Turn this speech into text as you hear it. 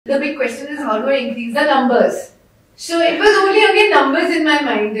The big question is, how do I increase the numbers? So it was only again numbers in my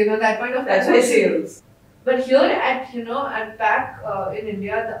mind, that point of That's why sales. But here at back in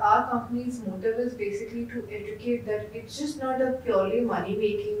India, our company's motive is basically to educate that it's just not a purely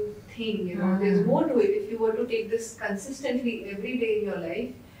money-making thing. There's more to it. If you were to take this consistently every day in your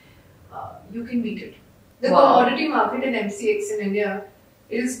life, you can beat it. The commodity market in MCX in India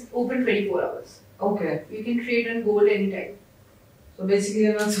is open 24 hours. Okay. You can trade on gold anytime. So basically,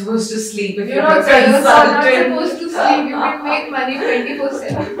 you're not supposed to sleep if you're not supposed to sleep. You can make money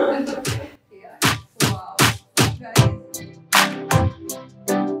 24/7. Wow. Guys.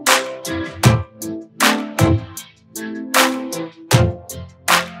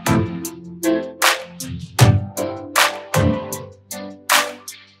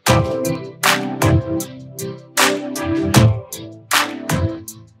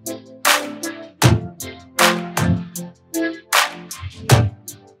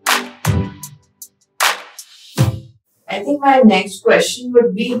 I think my next question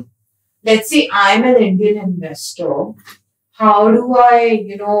would be, let's say I'm an Indian investor. How do I,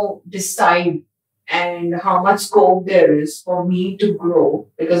 decide and how much scope there is for me to grow?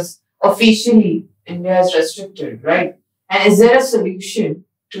 Because officially India is restricted, right? And is there a solution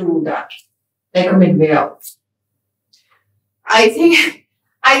to that? Like a midway out? I think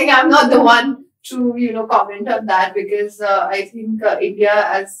I'm not the one to comment on that, because I think India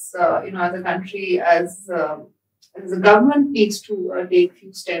as as a country, as the government needs to take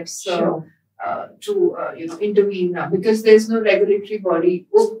few steps to intervene now, because there's no regulatory body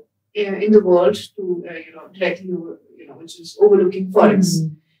in the world to directly which is overlooking forex.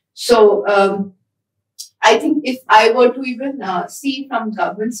 So I think if I were to even see from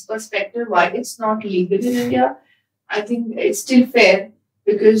government's perspective why it's not legal in India, I think it's still fair,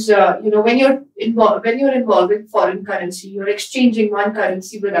 because when you're involved in foreign currency, you're exchanging one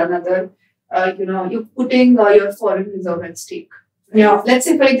currency with another. You're putting your foreign reserve at stake. Yeah. Let's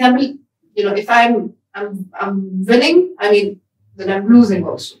say, for example, if I'm winning, then I'm losing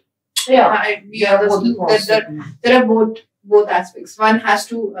also. Yeah. There are both aspects. One has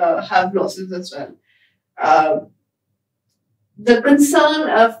to have losses as well. The concern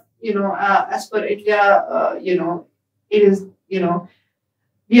of as per India, it is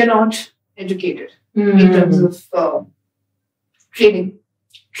we are not educated in terms of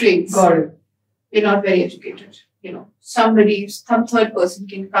trades. Got it. We're not very educated. Some third person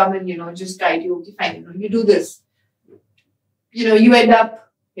can come and just guide you. Okay, fine. You do this. You end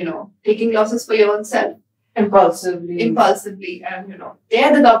up taking losses for your own self Impulsively, and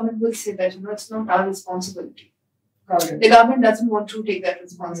there the government will say that it's not our responsibility. Got it. The government doesn't want to take that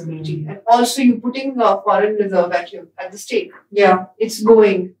responsibility, and also you putting a foreign reserve at the stake. Yeah, it's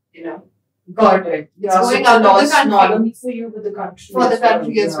going. Got it. It's going out of the country. Not only for you, but the country. For the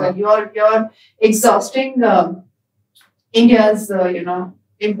country as well. You're exhausting India's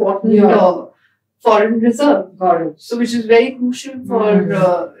important foreign reserve. Got it. So which is very crucial for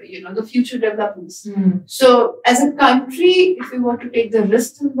the future developments. So as a country, if we want to take the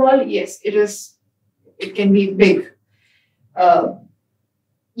risk involved, yes, it can be big.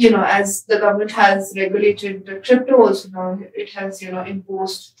 As the government has regulated the crypto also now, it has,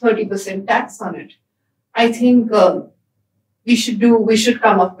 imposed 30% tax on it. I think we should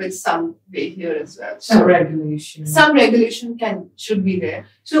come up with some way here as well. Some regulation. Some regulation should be there.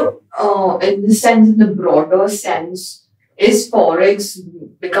 So, in the broader sense, is forex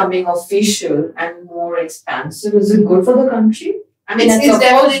becoming official and more expansive? Is it good for the country? It's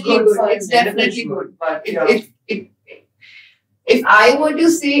definitely good. It's definitely good. But if I were to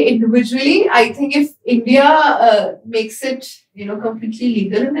say individually, I think if India makes it, completely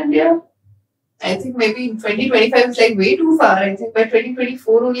legal in India, I think maybe in 2025 it's like way too far. I think by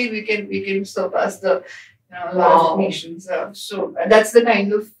 2024 only we can surpass the large nations. So that's the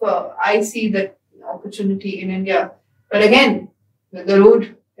kind of I see that opportunity in India. But again, the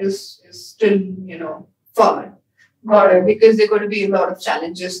road is still far. Got it. Because there are going to be a lot of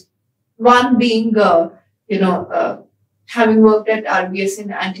challenges. One being having worked at RBS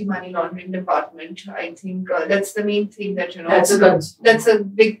in anti-money laundering department, I think that's the main thing that that's a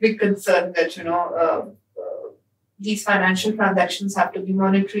big concern, that these financial transactions have to be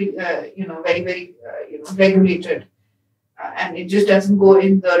monetary, very very regulated, and it just doesn't go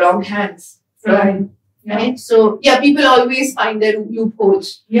in the wrong hands. Right. Right. So people always find their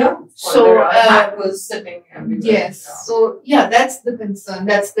loopholes. Yeah. So there are hackers sitting everywhere. Yes. Yeah. So that's the concern.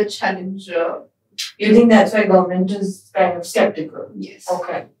 That's the challenge. You think that's why government is kind of skeptical? Yes.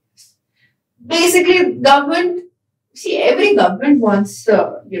 Okay. Basically, every government wants,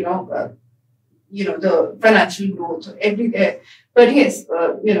 the financial growth, but yes,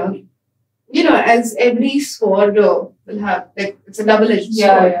 as every sword will have, like, it's a double-edged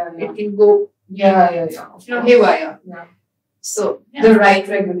sword. It can go, haywire. Yeah. So the right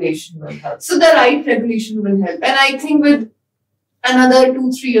regulation will help. So the right regulation will help, and I think with another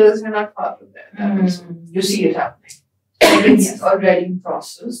 2-3 years, we're not far from that. You see it happening. It's already in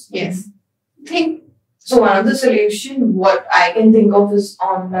process. Yes. So one of the solution, what I can think of is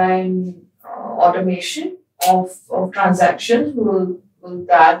online automation of transactions. Will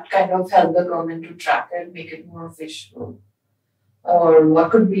that kind of help the government to track it, make it more official? Or what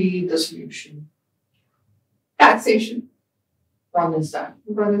could be the solution? Taxation. One is that.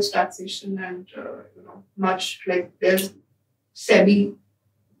 One is taxation, and much like there's SEBI,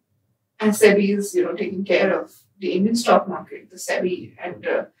 and SEBI is taking care of the Indian stock market, the SEBI, and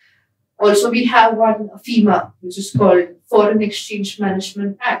also we have one FEMA, which is called Foreign Exchange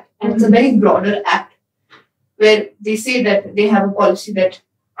Management Act, and it's a very broader act where they say that they have a policy that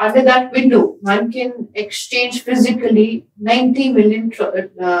under that window one can exchange physically $90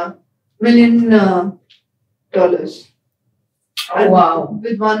 million dollars. Oh, wow!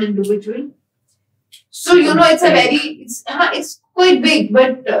 With one individual. So it's quite big,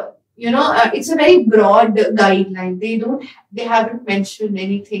 but it's a very broad guideline. They haven't mentioned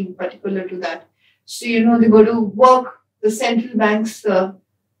anything particular to that. So they go to work. The central banks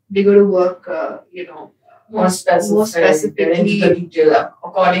they go to work. More specifically into the detail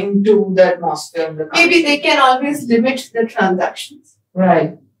according to the atmosphere of the country. Maybe they can always limit the transactions.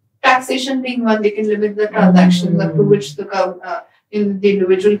 Right. Taxation being one, they can limit the transactions up to which the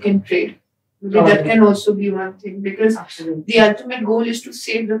individual can trade. Maybe that can also be one thing, because the ultimate goal is to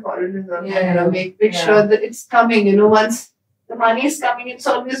save the foreign reserve. Make sure that it's coming. Once the money is coming, it's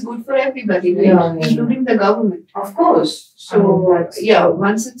always good for everybody, right? Including the government. Of course. So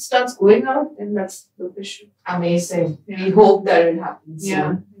once it starts going out, then that's the issue. Amazing. We hope that it happens.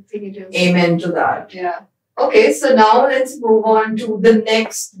 Yeah, I think it is. Amen to that. Yeah. Okay, so now let's move on to the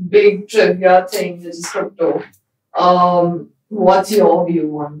next big trivia thing, which is crypto. What's your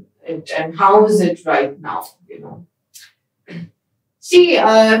view on it, and how is it right now? See,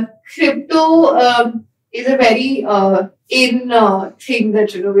 crypto is a very in thing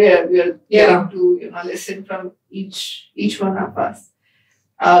that we're getting to listen from each one of us.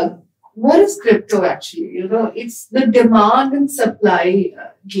 What is crypto actually? It's the demand and supply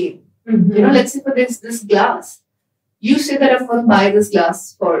game. Let's say for this glass, you say that I'm going to buy this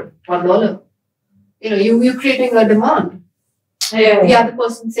glass for $1. You're creating a demand. The other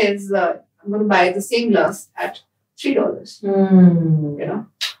person says, I'm going to buy the same glass at $3. So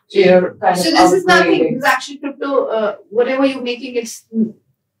you're kind of this is nothing. It's actually crypto. Whatever you're making, it's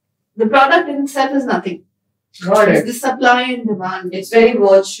the product in itself is nothing. Got it. It's the supply and demand. It's very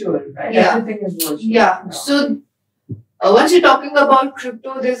virtual, right? Yeah. Everything is virtual. Yeah. So once you're talking about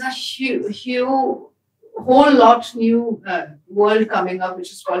crypto, there's a whole lot new world coming up,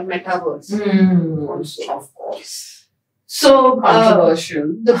 which is called metaverse. Also, of course. So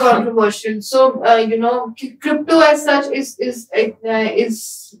controversial. The controversial. So crypto as such is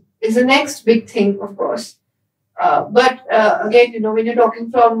the next big thing, of course. But again, when you're talking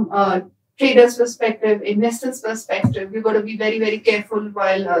from traders' perspective, investors' perspective, you've got to be very, very careful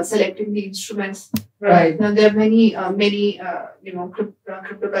while selecting the instruments. Right. Now there are many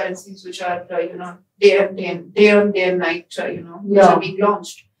cryptocurrencies which are day and night which are being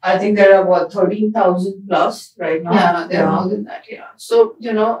launched. I think there are 13,000 plus right now. Yeah, there are more than that. Yeah. So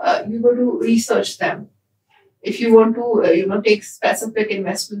you got to research them. If you want to take specific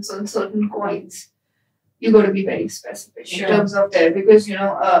investments on certain coins, you got to be very specific in terms of there, because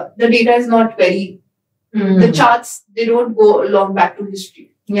the data is not very. The charts, they don't go long back to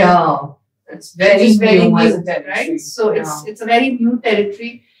history. Yeah, it's very new, right? So it's a very new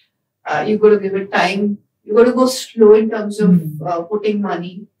territory. You got to give it time. You got to go slow in terms of putting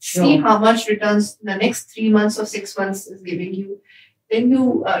money. See how much returns the next 3 months or 6 months is giving you. Then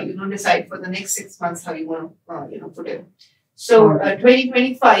you decide for the next 6 months how you want to put it. So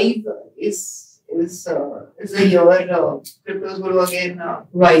 2025 is the year cryptos will again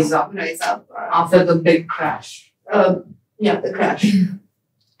rise up after the big crash. The crash.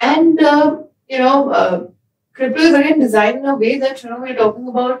 And crypto is again designed in a way that we're talking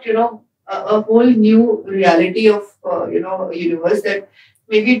about a whole new reality of universe, that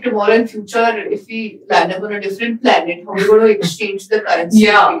maybe tomorrow in future, if we land up on a different planet, how we're going to exchange the currency.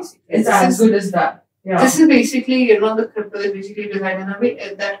 It's as good as that. This is basically the crypto is basically designed in a way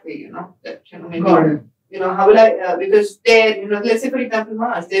that way, that maybe how will I because there let's say for example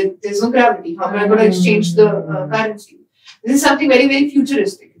Mars, there's no gravity. How am I going to exchange the currency? This is something very, very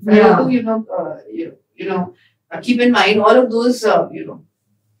futuristic. If I want to, keep in mind all of those,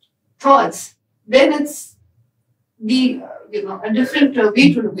 thoughts, then it's the, a different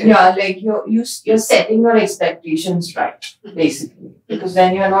way to look at it. Yeah, like you're setting your expectations right, basically, because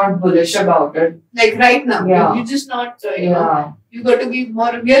then you're not bullish about it. Like right now, you're just not, you got to be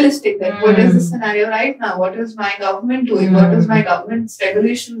more realistic. That what is the scenario right now? What is my government doing? What is my government's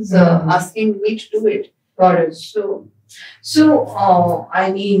regulations asking me to do it? Got it. So,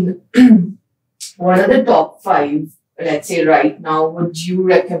 I mean, what are the top 5, let's say right now, would you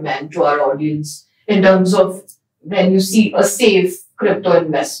recommend to our audience in terms of when you see a safe crypto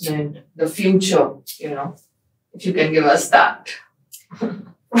investment, the future, if you can give us that?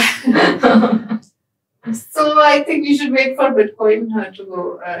 So I think we should wait for Bitcoin to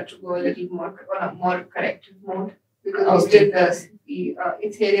go a little more on a more corrective mode, because we still the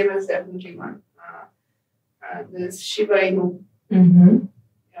Ethereum is definitely one. There's Shiba Inu.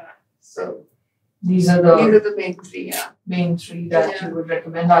 Yeah. So these are the main 3. Yeah. Main 3 that you would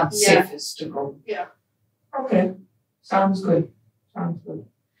recommend are the safest to go. Yeah. Okay. Sounds good.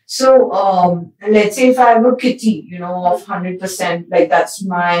 So, let's say if I have a kitty, of 100%, like that's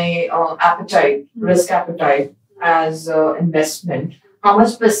my appetite, risk appetite as investment. How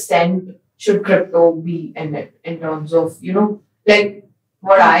much percent should crypto be in it in terms of, like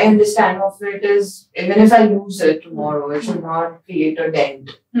what I understand of it is even if I lose it tomorrow, it should not create a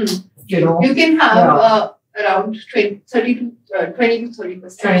dent. You can have around 20 to 30%.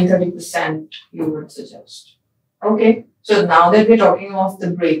 20-30% you would suggest. Okay. So now that we're talking of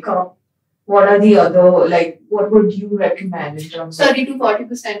the breakup, what are the other, like, what would you recommend in terms of 30 to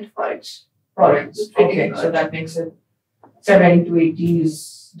 40% Forex? Forex. Okay. So that makes it 70 to 80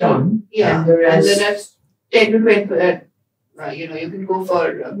 is done. Yeah. And the rest 10 to 20%. You can go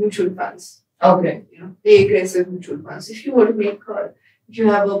for mutual funds. Okay. The aggressive mutual funds. If you want to make, if you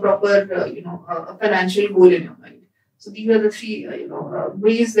have a proper, a financial goal in your mind. So these are the 3,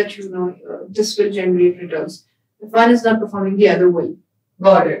 ways that this will generate returns. If one is not performing, the other will.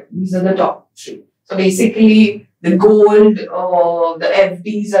 Got it. These are the top 3. So basically, the gold or the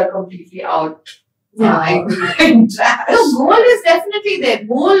FDs are completely out. Yeah, I agree. So gold is definitely there.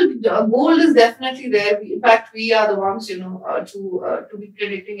 Gold is definitely there. In fact, we are the ones, to be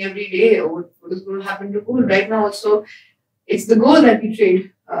predicting every day what is going to happen to gold. Right now, also, it's the gold that we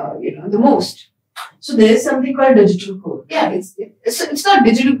trade, the most. So there is something called digital gold. Yeah, it's not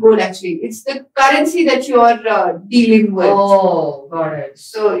digital gold actually. It's the currency that you are dealing with. Oh, got it.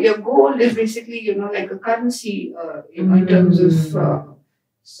 So your gold is basically, like a currency, in terms of.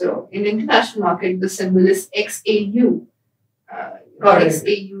 So in the international market, the symbol is XAU.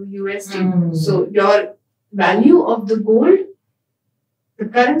 XAU USD. So your value of the gold, the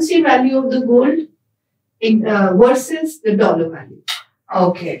currency value of the gold, versus the dollar value.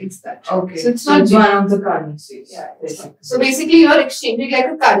 Okay. It's that. Okay. So it's not one of the currencies. Yeah. So basically you're exchanging like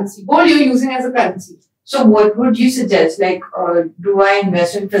a currency. Gold you're using as a currency. So what would you suggest? Like, do I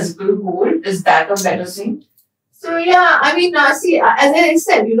invest in physical gold? Is that a better thing? So yeah, I mean, see, as I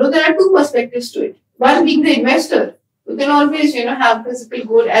said, there are 2 perspectives to it. One being the investor. You can always, have physical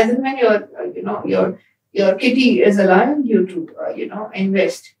gold as and when your kitty is allowing you to,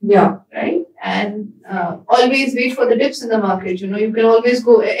 invest. Yeah. Right? And always wait for the dips in the market. You can always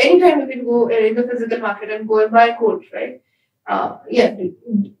go, anytime you can go in the physical market and go and buy gold, right?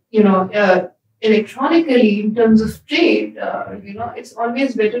 Electronically, in terms of trade, it's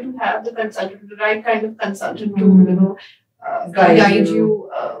always better to have the consultant, the right kind of consultant to, guide you,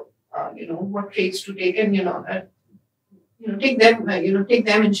 what trades to take and, take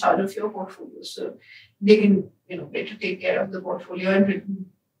them in charge of your portfolio. So they can, better take care of the portfolio and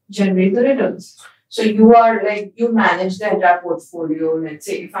generate the returns. So you are like, you manage the entire portfolio. Let's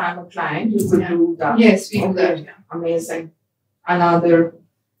say if I'm a client, you could do that. Yes, we do that. Yeah. Amazing. Another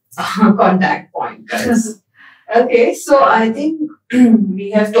contact point, guys. Okay, so I think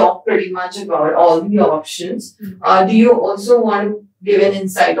we have talked pretty much about all the options. Do you also want to give an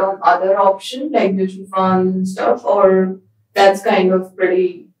insight on other options like mutual funds and stuff, or that's kind of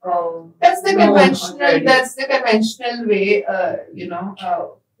pretty? That's the conventional. That's the conventional way.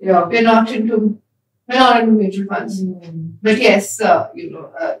 We're not into mutual funds. But yes,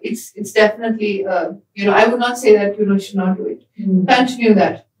 it's definitely. I would not say that you should not do it. Continue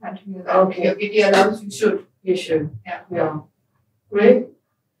that. Okay. Your kitty allows you should. Yeah. Great.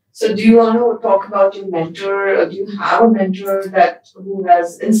 So do you want to talk about your mentor? Do you have a mentor who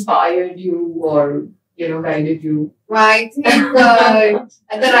has inspired you or guided you? Well, I think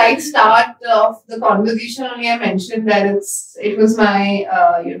at the right start of the conversation only I mentioned that it was my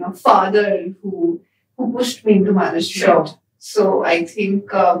father who who pushed me into management. Sure. So I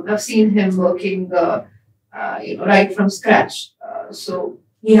think I've seen him working, right from scratch. So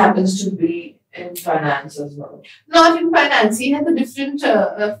he happens to be in finance as well. Not in finance. He has a different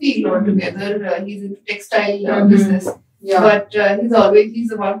field altogether. He's into textile business. Yeah. But he's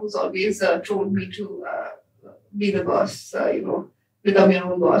the one who's always told me to be the boss, become your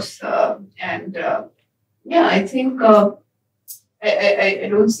own boss. I think I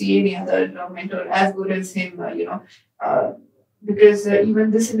don't see any other mentor as good as him, because even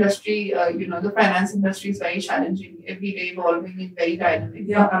this industry, the finance industry is very challenging, every day evolving and very dynamic,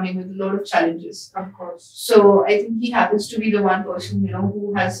 coming with a lot of challenges. Of course. So I think he happens to be the one person,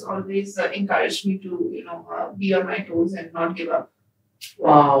 who has always encouraged me to, be on my toes and not give up.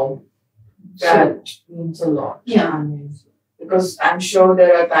 Wow. That means a lot. Yeah. I mean, because I'm sure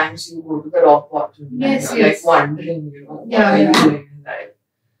there are times you go to the rock bottom Yes, and you're yes. like wondering, what Yeah, are you yeah. doing in life?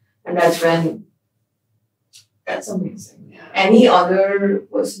 And that's amazing. Yeah. Any other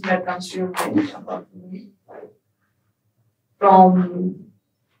person that comes to your mind apart from me? From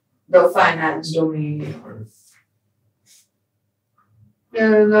the finance domain or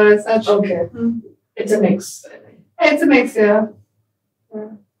Yeah, not as such. okay. It's a mix. It's a mix, yeah.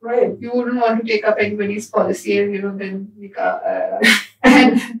 Right. You wouldn't want to take up anybody's policy and, then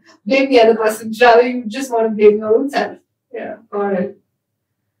and blame the other person. Rather, you just want to blame your own self. Yeah. Got it.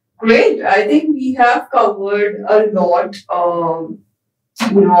 Great. I think we have covered a lot, of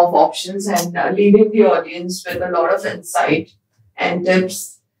options and leaving the audience with a lot of insight and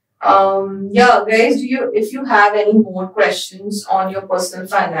tips. Guys, if you have any more questions on your personal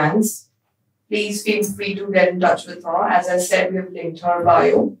finance, please feel free to get in touch with her. As I said, we have linked her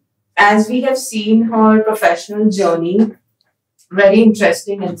bio. As we have seen her professional journey, very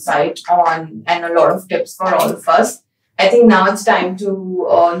interesting insight on and a lot of tips for all of us. I think now it's time to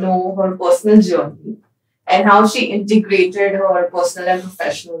know her personal journey and how she integrated her personal and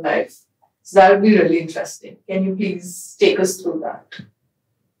professional life. So that would be really interesting. Can you please take us through that?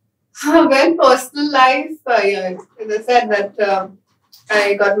 Well, personal life, as I said that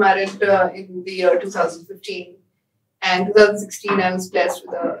I got married in the year 2015. And 2016, I was blessed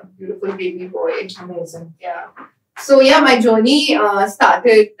with a beautiful baby boy. Amazing. Yeah. So, my journey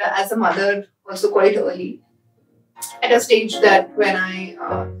started as a mother also quite early. At a stage that when I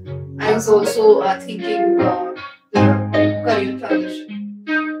was also thinking the career transition.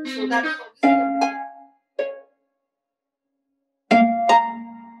 So that was obviously